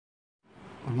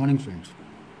Good morning friends,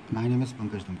 my name is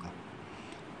Pankaj Dumka.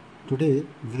 Today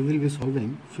we will be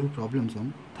solving few problems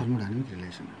on thermodynamic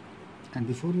relation. And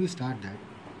before we start that,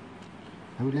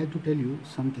 I would like to tell you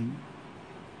something,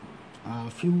 a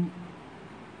few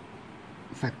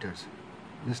factors,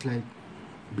 just like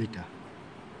beta.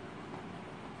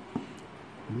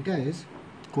 Beta is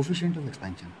coefficient of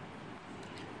expansion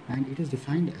and it is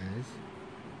defined as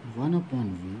 1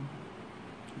 upon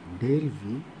V del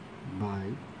V by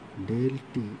del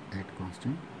T at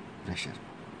constant pressure.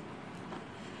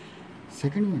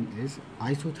 Second one is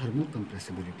isothermal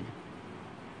compressibility.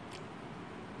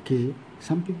 K,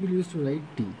 some people used to write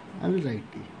T. I will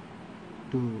write T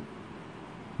to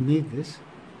make this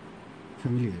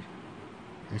familiar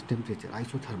as temperature,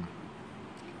 isothermal.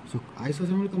 So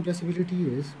isothermal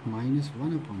compressibility is minus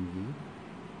 1 upon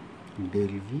V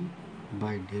del V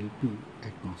by del P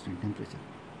at constant temperature.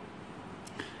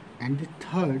 And the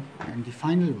third and the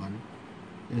final one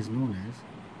is known as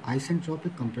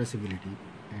isentropic compressibility,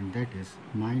 and that is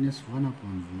minus 1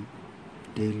 upon V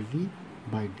del V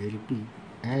by del P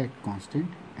at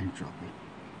constant entropy.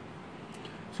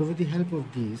 So with the help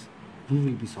of these, we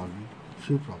will be solving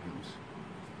few problems.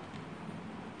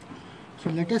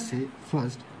 So let us say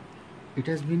first, it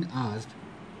has been asked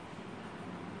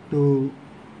to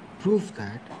prove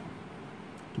that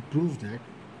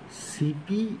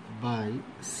Cp by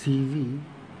Cv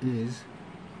is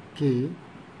Kt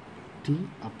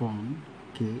upon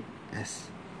Ks.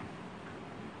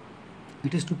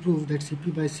 It is to prove that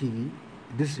Cp by Cv,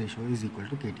 this ratio is equal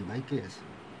to Kt by Ks.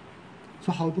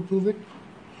 So how to prove it?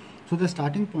 So the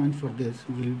starting point for this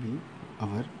will be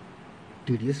our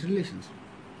TDS relations.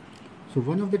 So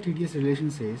one of the TDS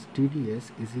relations says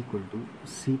TDS is equal to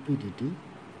Cp dt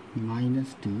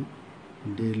minus T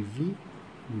del V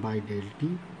by del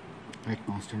T at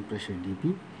constant pressure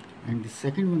dP, and the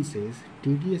second one says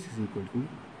TDS is equal to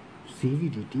Cv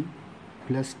dt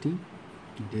plus T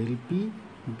del P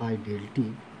by del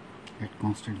T at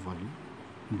constant volume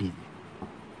dV.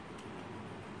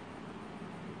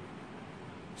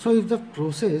 So if the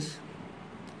process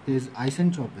is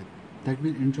isentropic, that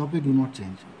means entropy do not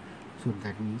change. So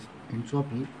that means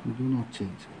entropy do not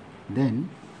change.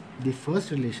 Then the first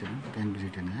relation can be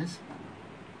written as,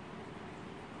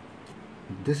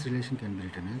 this relation can be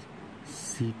written as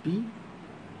Cp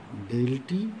del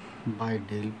T by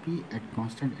del P at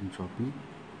constant entropy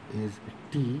is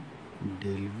T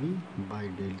del V by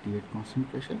del T at constant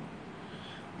pressure,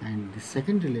 and the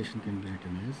second relation can be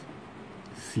written as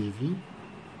Cv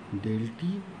del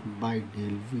T by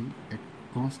del V at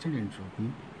constant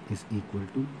entropy is equal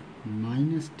to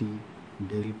minus T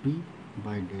del P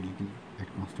by del T at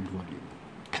constant volume.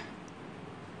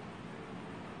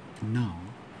 Now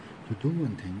you do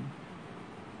one thing,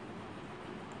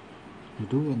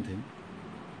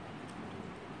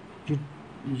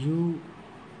 you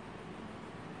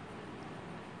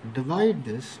divide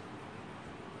this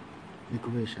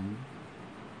equation,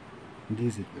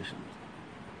 these equations,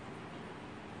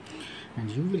 and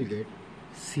you will get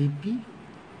Cp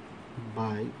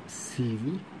by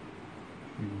Cv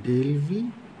del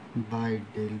V by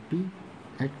del P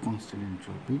at constant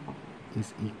entropy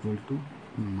is equal to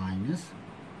minus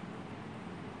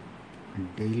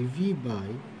del V by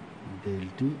del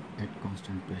T at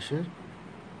constant pressure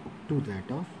to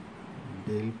that of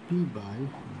del P by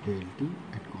del T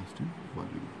at constant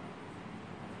volume.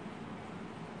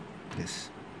 This.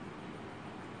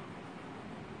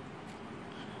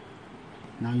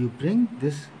 Now you bring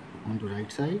this on the right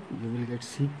side, you will get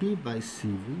Cp by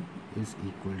Cv is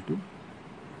equal to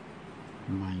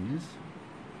minus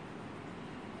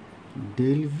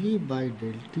del V by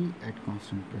del T at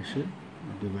constant pressure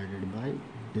divided by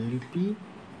del P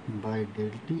by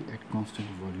del T at constant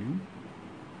volume,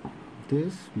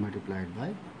 this multiplied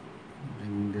by,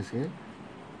 bringing this here,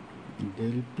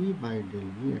 del P by del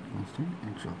V at constant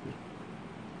entropy.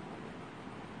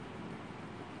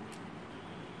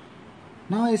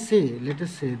 Now let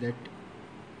us say that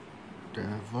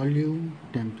volume,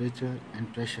 temperature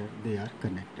and pressure, they are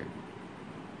connected.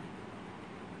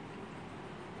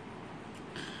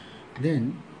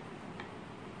 Then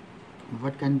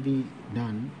what can be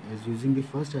done is, using the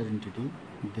first identity,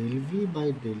 del V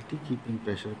by del T keeping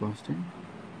pressure constant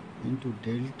into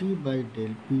del T by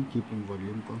del P keeping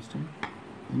volume constant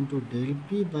into del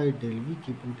P by del V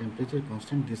keeping temperature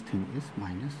constant, this thing is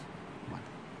minus 1.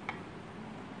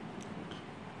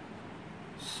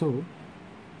 So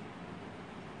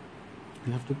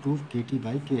we have to prove Kt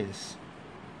by Ks.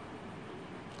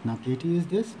 Now Kt is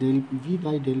this, del V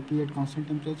by del P at constant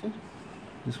temperature,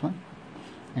 this one,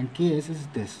 and Ks is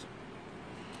this.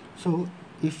 So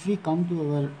if we come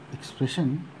to our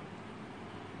expression,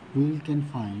 we can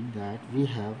find that we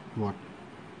have what?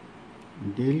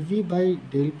 Del V by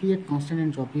del P at constant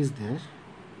entropy is there,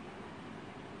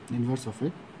 inverse of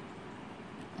it,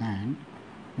 and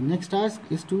the next task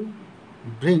is to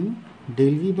bring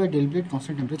del V by del P at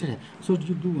constant temperature here. So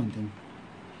you do one thing.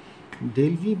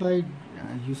 Del V by,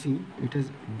 you see, it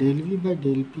is del V by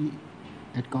del P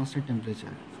at constant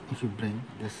temperature. If you bring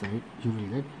this side, you will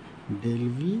get del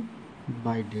V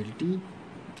by del T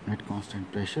at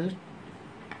constant pressure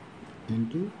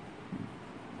into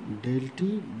del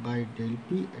T by del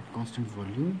P at constant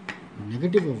volume.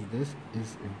 Negative of this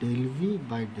is del V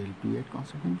by del P at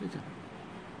constant temperature.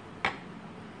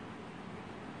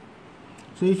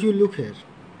 So if you look here,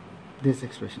 this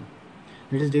expression,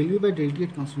 that is del V by del T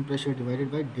at constant pressure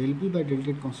divided by del P by del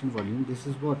T at constant volume. This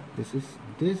is what? This is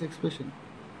this expression.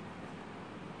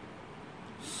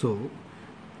 So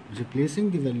replacing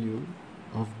the value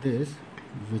of this,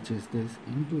 which is this,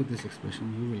 into this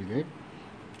expression, you will get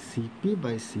Cp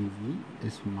by Cv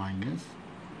is minus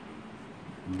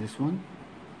this one,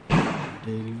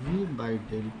 del V by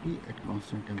del P at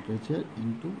constant temperature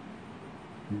into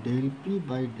del P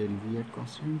by del V at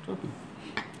constant entropy.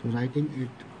 So writing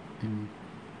it in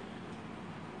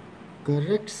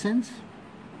correct sense,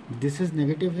 this is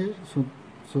negative here, so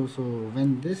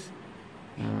when this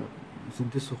so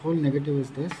this whole negative is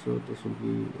this, so this will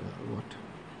be what?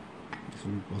 This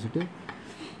will be positive.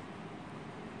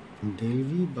 Del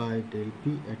V by del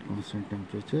P at constant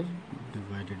temperature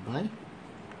divided by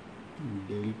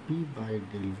del P by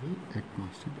del V at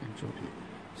constant entropy.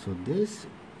 So this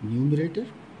numerator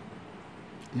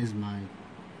is my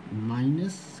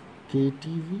minus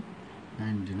KTV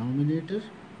and denominator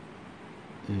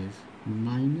is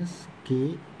minus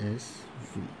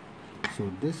KSV.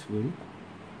 So this will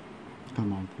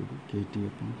come out to be KT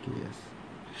upon KS.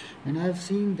 And I have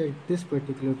seen that this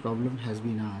particular problem has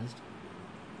been asked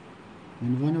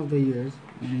in one of the years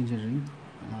in engineering,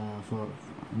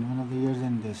 in one of the years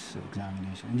in this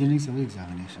examination, engineering service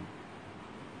examination.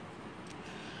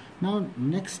 Now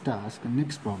next task,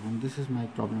 next problem, this is my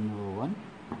problem number 1,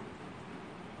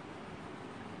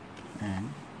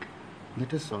 and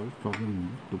let us solve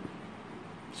problem number 2,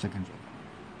 second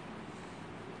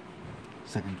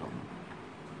problem.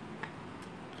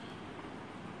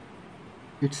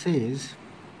 It says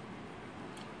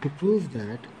to prove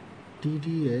that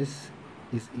TdS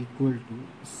is equal to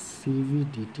Cv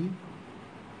dt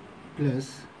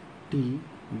plus T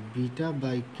beta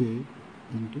by K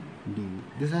into dV.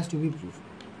 This has to be proved.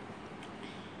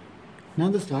 Now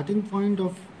the starting point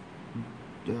of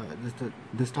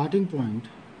the starting point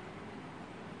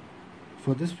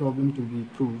for this problem to be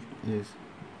proved is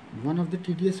one of the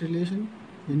TdS relation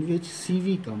in which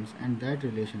Cv comes, and that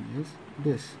relation is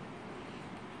this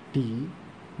T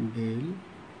del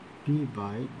P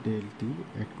by del T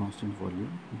at constant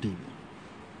volume dV.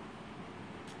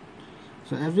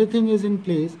 So everything is in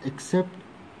place except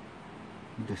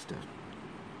this term.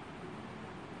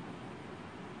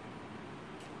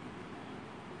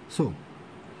 So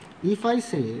if I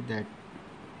say that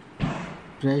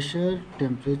pressure,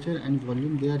 temperature and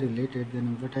volume, they are related,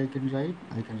 then what I can write?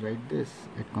 I can write this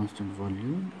at constant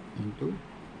volume into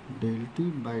del T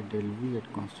by del V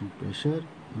at constant pressure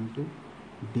into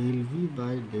del V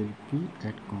by del P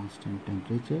at constant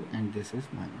temperature, and this is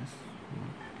minus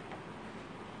 1.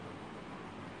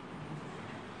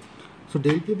 So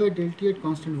del P by del T at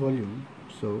constant volume,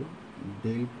 so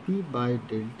del P by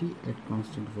del T at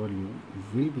constant volume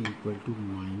will be equal to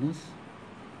minus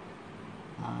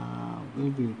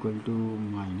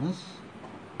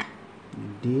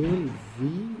del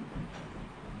V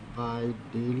by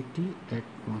del T at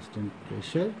constant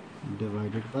pressure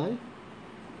divided by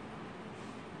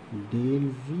del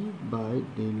V by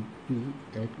del P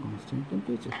at constant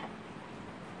temperature.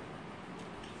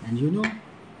 And you know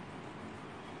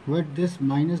what this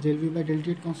minus del V by del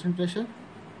T at constant pressure?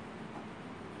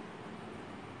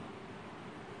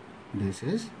 This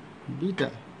is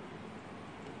beta.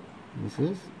 This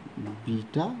is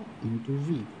beta into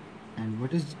V. And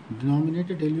what is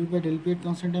denominator del V by del P at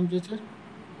constant temperature?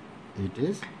 It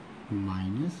is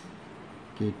minus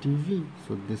KTV.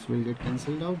 So this will get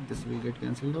cancelled out, this will get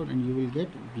cancelled out, and you will get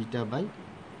beta by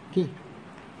K.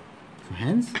 So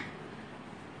hence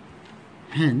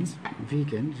we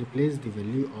can replace the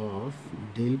value of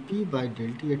del P by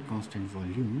del T at constant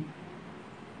volume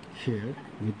here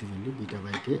with the value beta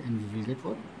by K, and we will get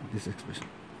what? This expression.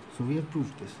 So we have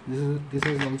proved this. This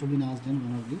has also been asked in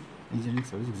one of the engineering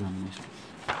service examinations.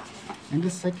 And the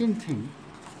second thing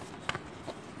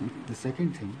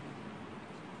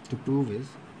to prove is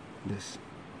this.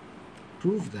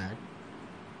 Prove that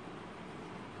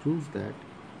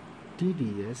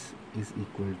TdS is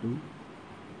equal to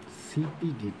Cp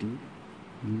dt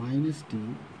minus T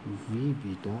V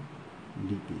beta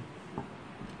dP.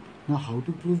 Now how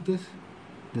to prove this?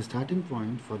 The starting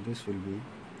point for this will be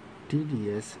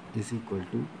TdS is equal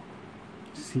to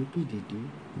Cp dt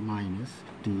minus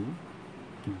T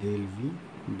del V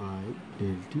by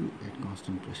del T at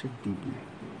constant pressure dP.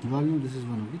 You all know this is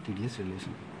one of the TdS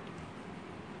relation.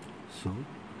 So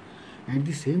at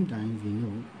the same time we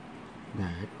know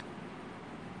that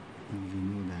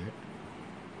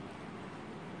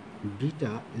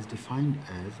beta is defined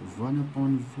as 1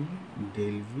 upon V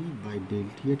del V by del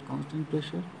T at constant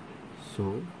pressure.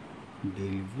 So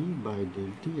del V by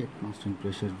del T at constant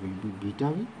pressure will be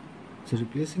beta V. So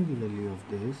replacing the value of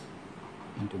this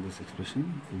into this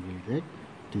expression, we will get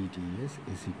TdS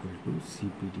is equal to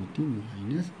Cp dt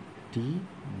minus T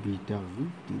beta V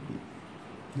dP.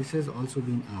 This has also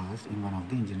been asked in one of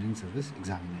the engineering service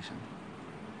examination.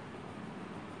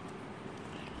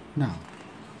 Now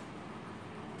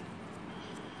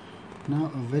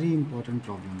a very important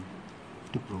problem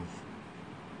to prove,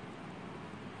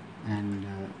 and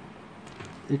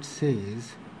it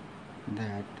says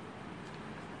that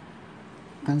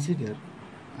consider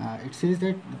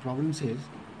the problem says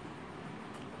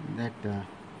that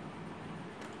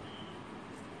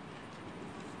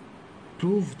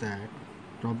prove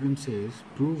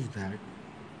that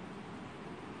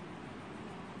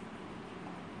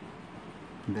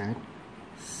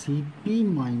Cp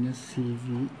minus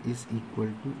Cv is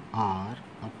equal to R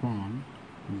upon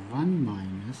 1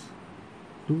 minus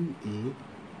 2a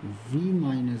V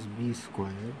minus B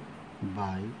square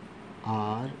by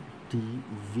R T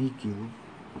V cube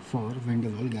for van der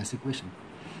Waals gas equation.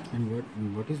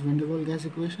 And what is van der Waals gas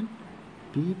equation?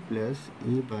 P plus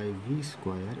A by V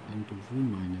square into V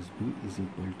minus B is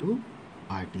equal to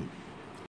RT.